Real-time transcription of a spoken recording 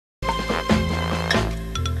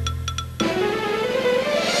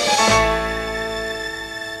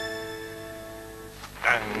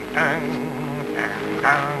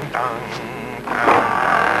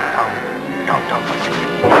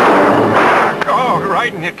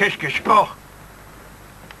hiding here, Kish. Go.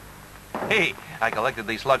 Hey, I collected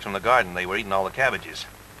these slugs from the garden. They were eating all the cabbages.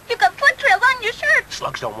 You've got foot trails on your shirt.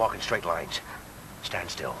 Slugs don't walk in straight lines. Stand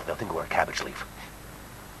still. They'll think we're a cabbage leaf.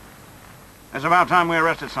 It's about time we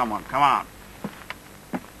arrested someone. Come on.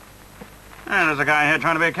 And there's a guy here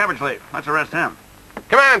trying to be a cabbage leaf. Let's arrest him.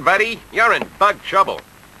 Come on, buddy. You're in bug trouble.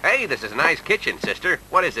 Hey, this is a nice kitchen, sister.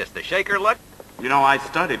 What is this, the shaker look? You know, I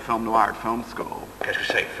studied film noir at film school. Qu'est-ce que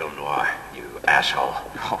c'est, film noir, you asshole?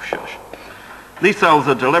 Oh, shush. These cells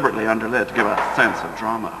are deliberately underlit to give a sense of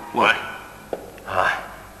drama. Look.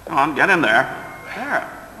 Come on, get in there. There.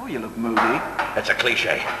 Oh, you look moody. That's a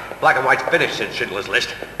cliche. Black and white's finished since Schindler's List.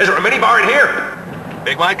 Is there a minibar in here?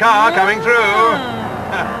 Big white car coming through.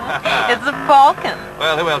 It's a falcon.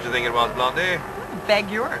 Well, who else do you think it was, Blondie?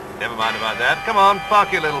 Beg yours. Never mind about that. Come on,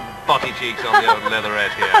 fuck your little botty cheeks on the old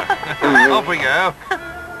leatherette here. Off we go.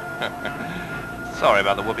 Sorry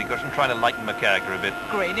about the whoopee cushion. Trying to lighten my character a bit.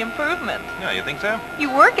 Great improvement. Yeah, you think so?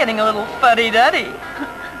 You were getting a little fuddy-duddy.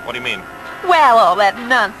 What do you mean? Well, all that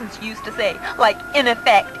nonsense you used to say, like, in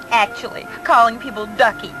effect, actually, calling people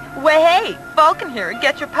ducky. Well, hey, Falcon here,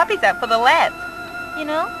 get your puppies out for the lads. You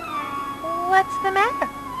know, what's the matter?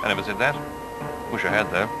 I never said that. Wish I had,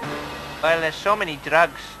 though. Well, there's so many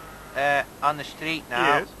drugs on the street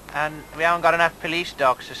now, Yes. and we haven't got enough police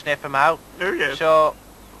dogs to sniff them out. Oh, yes. So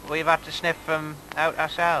we've had to sniff them out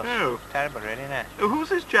ourselves. Oh. It's terrible, really, isn't it? Who's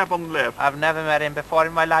this chap on the left? I've never met him before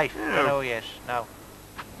in my life. Oh. Oh, yes, no.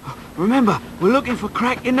 Remember, we're looking for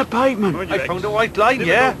crack in the pavement. I found a white line,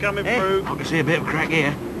 yeah. Coming Eh? through. I can see a bit of crack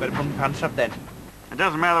here. Better put my pants up then. It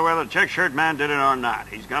doesn't matter whether the check shirt man did it or not.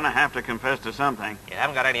 He's gonna have to confess to something. You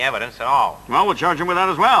haven't got any evidence at all. Well, we'll charge him with that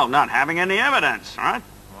as well, not having any evidence, all right?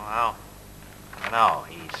 Well, I don't know.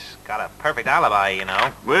 He's got a perfect alibi, you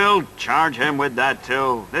know. We'll charge him with that,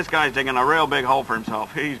 too. This guy's digging a real big hole for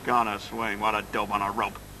himself. He's gonna swing. What a dope on a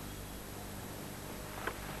rope.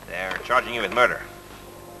 They're charging you with murder.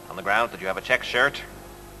 On the grounds that you have a check shirt,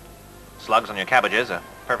 slugs on your cabbages, a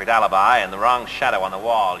perfect alibi, and the wrong shadow on the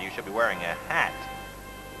wall. You should be wearing a hat.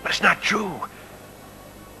 But it's not true.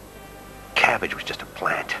 Cabbage was just a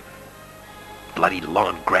plant. Bloody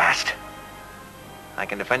lawn grassed. I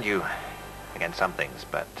can defend you against some things,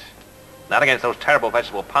 but not against those terrible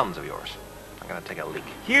vegetable puns of yours. I'm going to take a leak.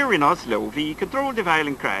 Here in Oslo, we control the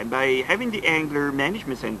violent crime by having the angler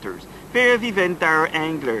management centers, where we vent our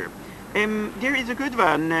angler. There is a good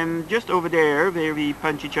one, just over there, where we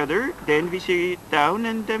punch each other, then we sit down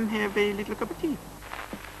and have a little cup of tea.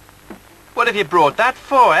 What have you brought that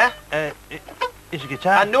for, eh? It's a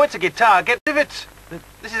guitar. I know it's a guitar. Get rid of it.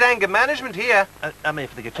 This is anger management here. I'm here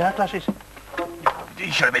for the guitar classes.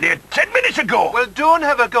 You should have been here 10 minutes ago. Well, don't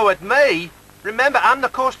have a go at me. Remember, I'm the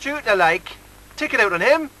course tutor, like. Take it out on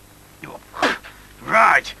him.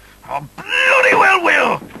 Right. Oh, bloody well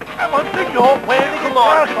will. I want to know where the Come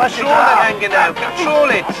on, control that anger now. Control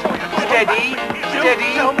it. Steady.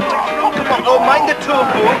 Steady. Come on. Oh, mind the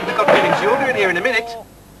tofu. We've got feelings yoga in here in a minute.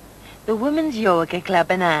 The Women's Yoga Club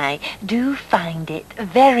and I do find it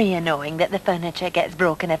very annoying that the furniture gets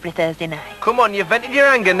broken every Thursday night. Come on, you've vented your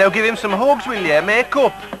anger. Now give him some hugs, will you? Make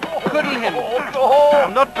up. Cuddle him.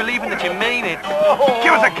 I'm not believing that you mean it.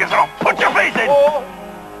 Give us a kiss or I'll put your face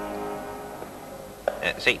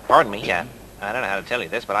in. See, pardon me, yeah. I don't know how to tell you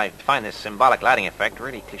this, but I find this symbolic lighting effect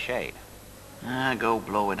really cliched. Go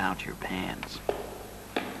blow it out your pants.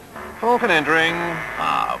 Open entering.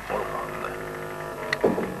 Ah, for one.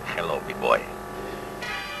 Hello, big boy.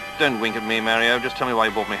 Don't wink at me, Mario. Just tell me why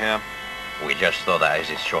you brought me here. We just thought that as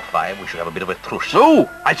it's show 5, we should have a bit of a truce. Oh,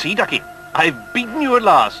 I see, Ducky. I've beaten you at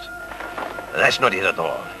last. That's not it at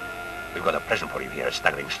all. We've got a present for you here at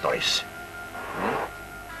Staggering Stories.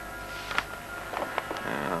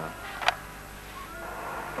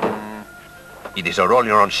 It is a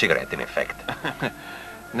roll-your-own cigarette, in effect.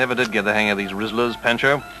 Never did get the hang of these Rizzlers,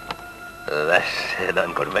 Pancho. That's an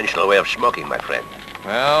unconventional way of smoking, my friend.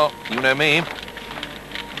 Well, you know me.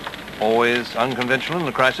 Always unconventional in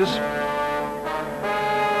a crisis.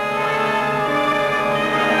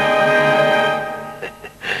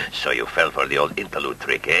 So you fell for the old interlude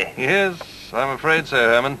trick, eh? Yes, I'm afraid so,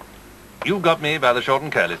 Herman. You've got me by the short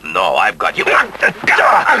and curly. No, I've got you. Great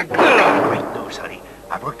news, honey.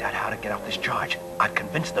 I've worked out how to get off this charge. I've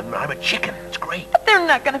convinced them I'm a chicken. It's great. They're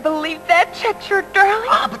not going to believe that, check shirt darling.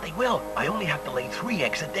 Ah, but they will. I only have to lay 3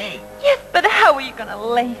 eggs a day. Yes, but how are you going to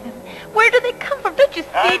lay them? Where do they come from? Don't you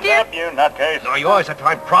see, dear? you nutcase. No, you always have to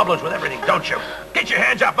find problems with everything, don't you? Get your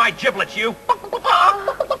hands off my giblets, you.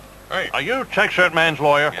 Hey, are you check shirt man's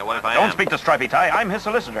lawyer? Yeah, what if I Don't am? speak to Stripey Tie. I'm his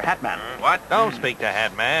solicitor, Hatman. What? Don't speak to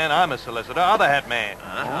Hat Man. I'm a solicitor. Other Hat Man.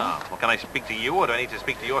 Oh. Well, can I speak to you, or do I need to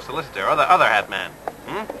speak to your solicitor, or the other hat man?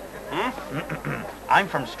 I'm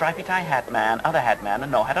from Stripey Tie Hat Man, Other Hat Man,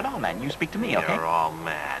 and No Hat at All Man. You speak to me, okay? You're all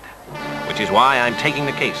mad. Which is why I'm taking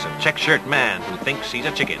the case of check shirt man who thinks he's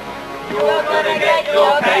a chicken. You're gonna get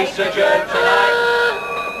your case adjourned tonight.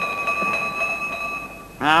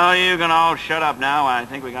 Now, you can all shut up now. I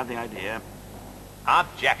think we got the idea.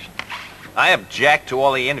 Objection. I object to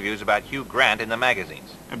all the interviews about Hugh Grant in the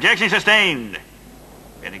magazines. Objection sustained.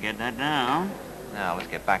 Better get that down. Now, let's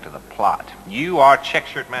get back to the plot. You are check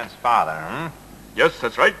shirt man's father, hmm? Yes,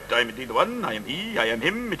 that's right. I'm indeed the one. I am he. I am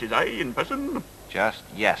him. It is I in person. Just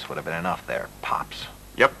yes would have been enough there, Pops.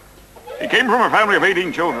 Yep. He came from a family of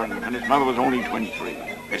 18 children, and his mother was only 23.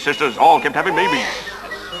 His sisters all kept having babies.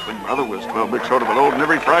 His twin brother was 12 big short of a load, and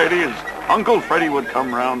every Friday his Uncle Freddie would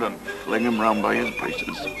come round and fling him round by his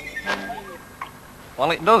braces.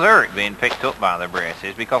 Well, it does hurt being picked up by the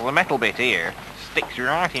braces because the metal bit here sticks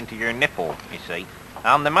right into your nipple, you see.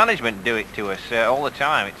 And the management do it to us all the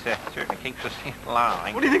time. It certainly keeps us in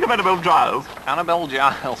line. What do you think of Annabelle Giles? Annabelle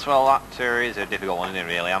Giles, well, that is a difficult one, isn't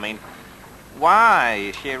it, really? I mean, why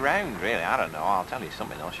is she around, really? I don't know. I'll tell you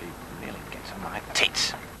something, though. She really gets on my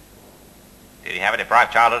tits. Did he have a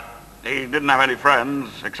deprived childhood? He didn't have any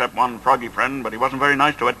friends, except one froggy friend, but he wasn't very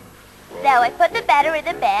nice to it. Now I put the batter in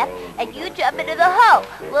the bath, and you jump into the hole.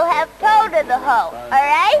 We'll have fun in the hole, all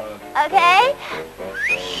right? Okay?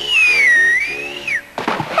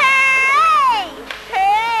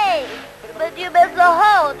 Hey! But you missed the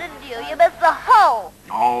hole, didn't you? You missed the hole.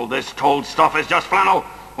 All this told stuff is just flannel.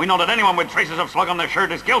 We know that anyone with traces of slug on their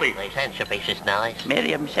shirt is guilty. These anchovies is nice.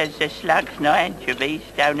 Miriam says the slugs, no anchovies.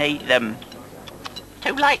 Don't eat them.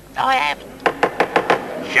 Too late, I have.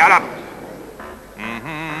 Shut up!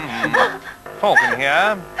 Falcon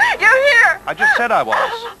here. You're here! I just said I was.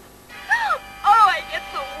 Oh, I get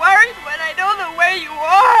so worried when I don't know where you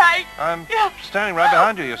are. I'm standing right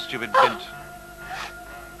behind you, you stupid bint.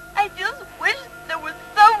 I just wish there was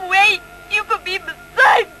some way you could be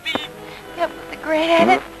beside me. Yeah, put the grin at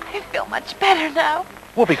it. I feel much better now.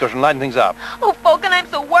 Whoopee cushion, lighten things up. Oh, Falcon, I'm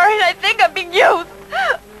so worried I think I'm being used.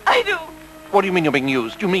 I do. What do you mean you're being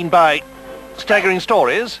used? You mean by staggering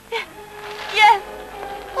stories? Yes.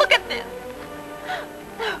 Look at this.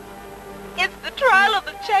 It's the trial of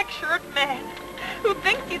the check shirt man who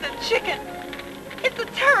thinks he's a chicken. It's a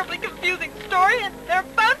terribly confusing story, and they're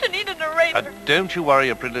bound to need a narrator. Don't you worry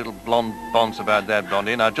your pretty little blonde bonce about that,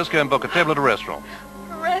 Blondie. Now just go and book a table at a restaurant.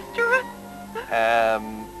 A restaurant?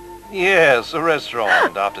 Yes, a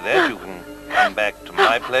restaurant. After that, you can come back to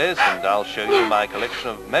my place, and I'll show you my collection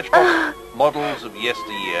of matchbox models of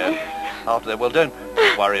yesteryear. After that, well, don't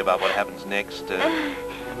worry about what happens next,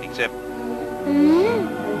 except...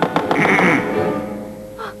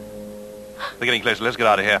 We're getting closer. Let's get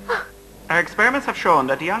out of here. Our experiments have shown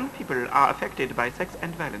that young people are affected by sex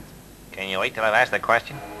and violence. Can you wait till I've asked that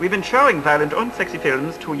question? We've been showing violent, unsexy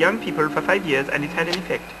films to young people for 5 years, and it's had an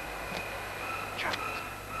effect.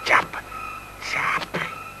 Jump.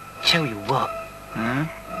 Tell you what.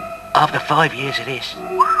 After 5 years of this,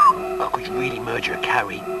 I could really murder a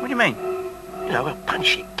curry. What do you mean? You know, I'll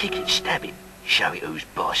punch it, kick it, stab it, show it who's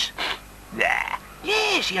boss. Nah.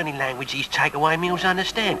 Yeah, it's the only language these takeaway meals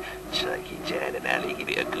understand. Take it down and alley, give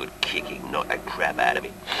it a good kicking, knock the crap out of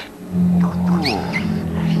it.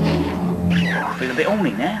 I feel a bit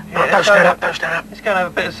horny now. Yeah, don't stand up, don't stand up. It's going to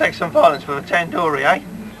have a bit of sex and violence for the tandoori, eh?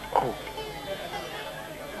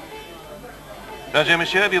 Monsieur,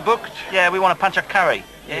 monsieur, have you booked? Yeah, we want to punch a curry.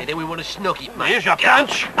 Yeah, then we want to snook it, mate. Here's your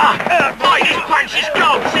punch. Boy, this punch is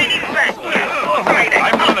gone. See it first.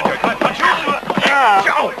 I'm manager. Can I punch you?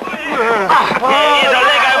 Here's a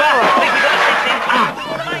leg over.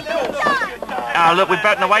 Oh, look, we've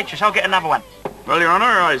broken the waitress. I'll get another one. Well, Your Honor,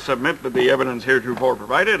 I submit that the evidence heretofore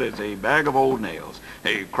provided is a bag of old nails,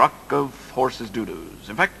 a crock of horses' doo-doos,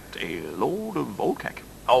 in fact, a load of old cack.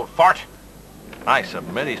 Old fart. I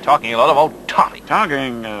submit he's talking a lot of old toffee.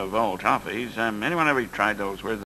 Talking of old toffees, anyone ever tried those with